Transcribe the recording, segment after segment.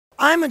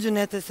I'm a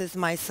geneticist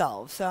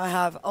myself, so I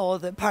have all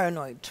the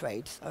paranoid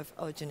traits of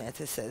a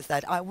geneticist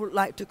that I would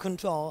like to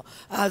control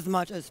as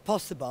much as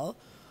possible,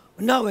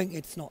 knowing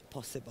it's not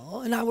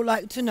possible, and I would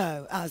like to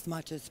know as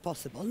much as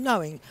possible,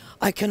 knowing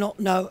I cannot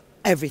know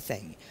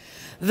everything.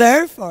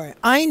 Therefore,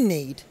 I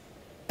need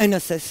an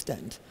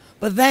assistant.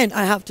 But then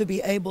I have to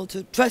be able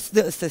to trust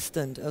the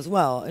assistant as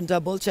well and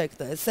double check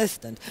the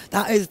assistant.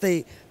 That is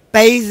the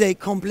basic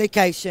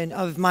complication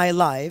of my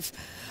life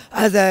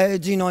as a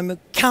genomic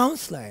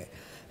counselor.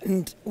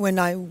 And when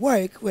I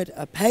work with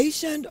a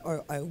patient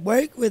or I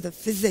work with a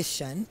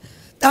physician,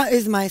 that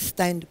is my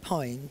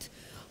standpoint.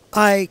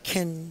 I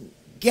can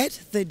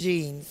get the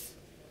genes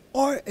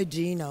or a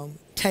genome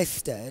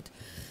tested,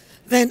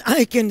 then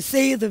I can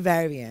see the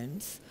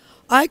variants.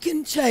 I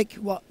can check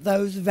what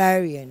those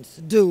variants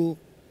do,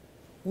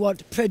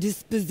 what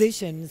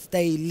predispositions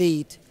they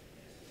lead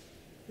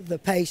the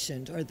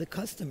patient or the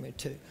customer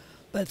to.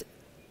 But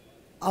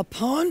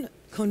upon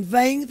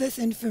conveying this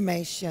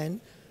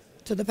information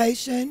to the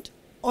patient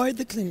or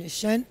the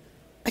clinician,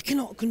 I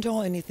cannot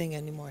control anything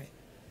anymore.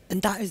 And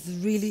that is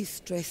really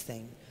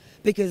stressing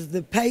because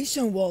the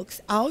patient walks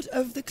out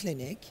of the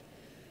clinic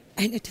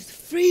and it is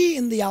free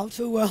in the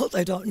outer world.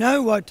 I don't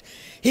know what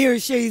he or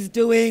she is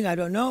doing. I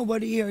don't know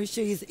what he or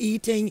she is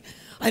eating.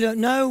 I don't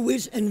know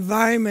which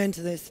environment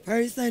this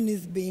person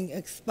is being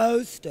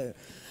exposed to.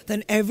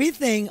 Then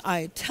everything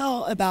I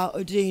tell about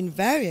a gene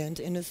variant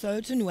in a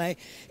certain way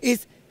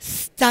is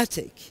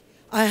static.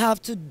 I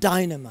have to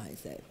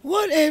dynamize it.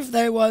 What if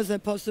there was a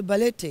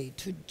possibility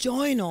to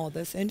join all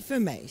this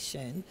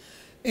information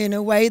in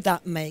a way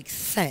that makes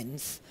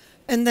sense,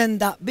 and then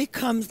that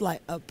becomes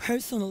like a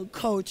personal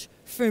coach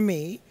for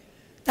me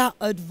that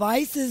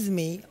advises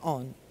me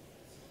on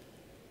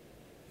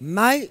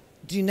my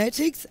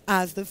genetics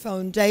as the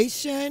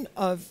foundation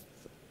of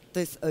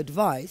this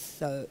advice.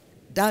 So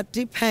that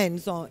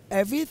depends on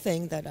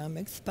everything that I'm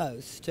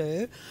exposed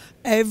to,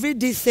 every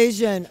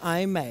decision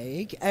I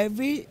make,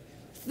 everything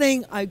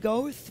I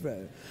go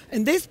through.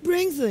 And this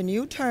brings a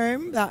new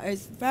term that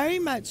is very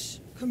much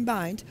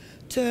combined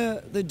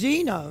to the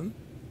genome.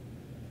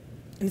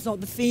 And it's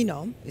not the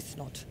phenome, it's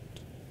not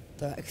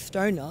the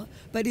external,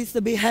 but it's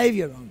the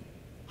behavioral.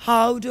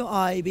 How do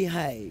I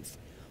behave?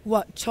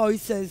 What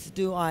choices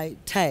do I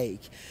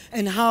take?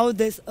 And how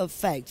this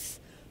affects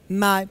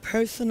my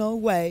personal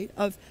way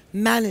of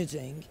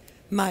managing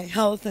my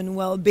health and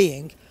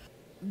well-being.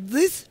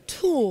 This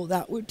tool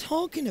that we're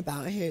talking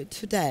about here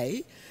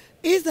today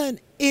is an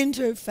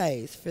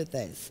interface for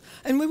this.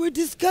 And we were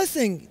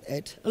discussing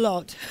it a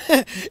lot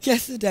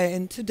yesterday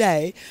and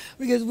today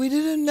because we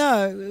didn't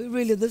know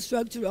really the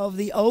structure of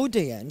the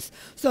audience.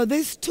 So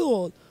this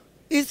tool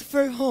is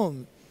for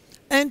whom?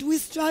 And we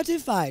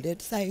stratified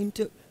it, say,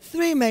 into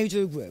three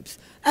major groups.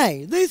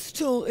 A, this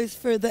tool is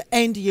for the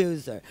end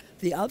user.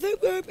 The other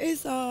group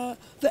is the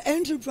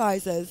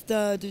enterprises,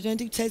 the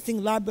genetic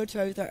testing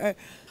laboratories.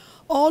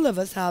 All of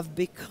us have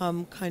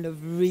become kind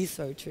of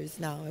researchers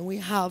now, and we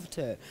have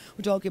to.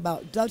 We're talking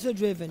about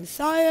data-driven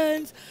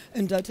science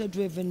and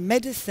data-driven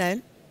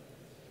medicine.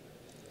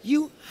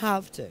 You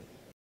have to.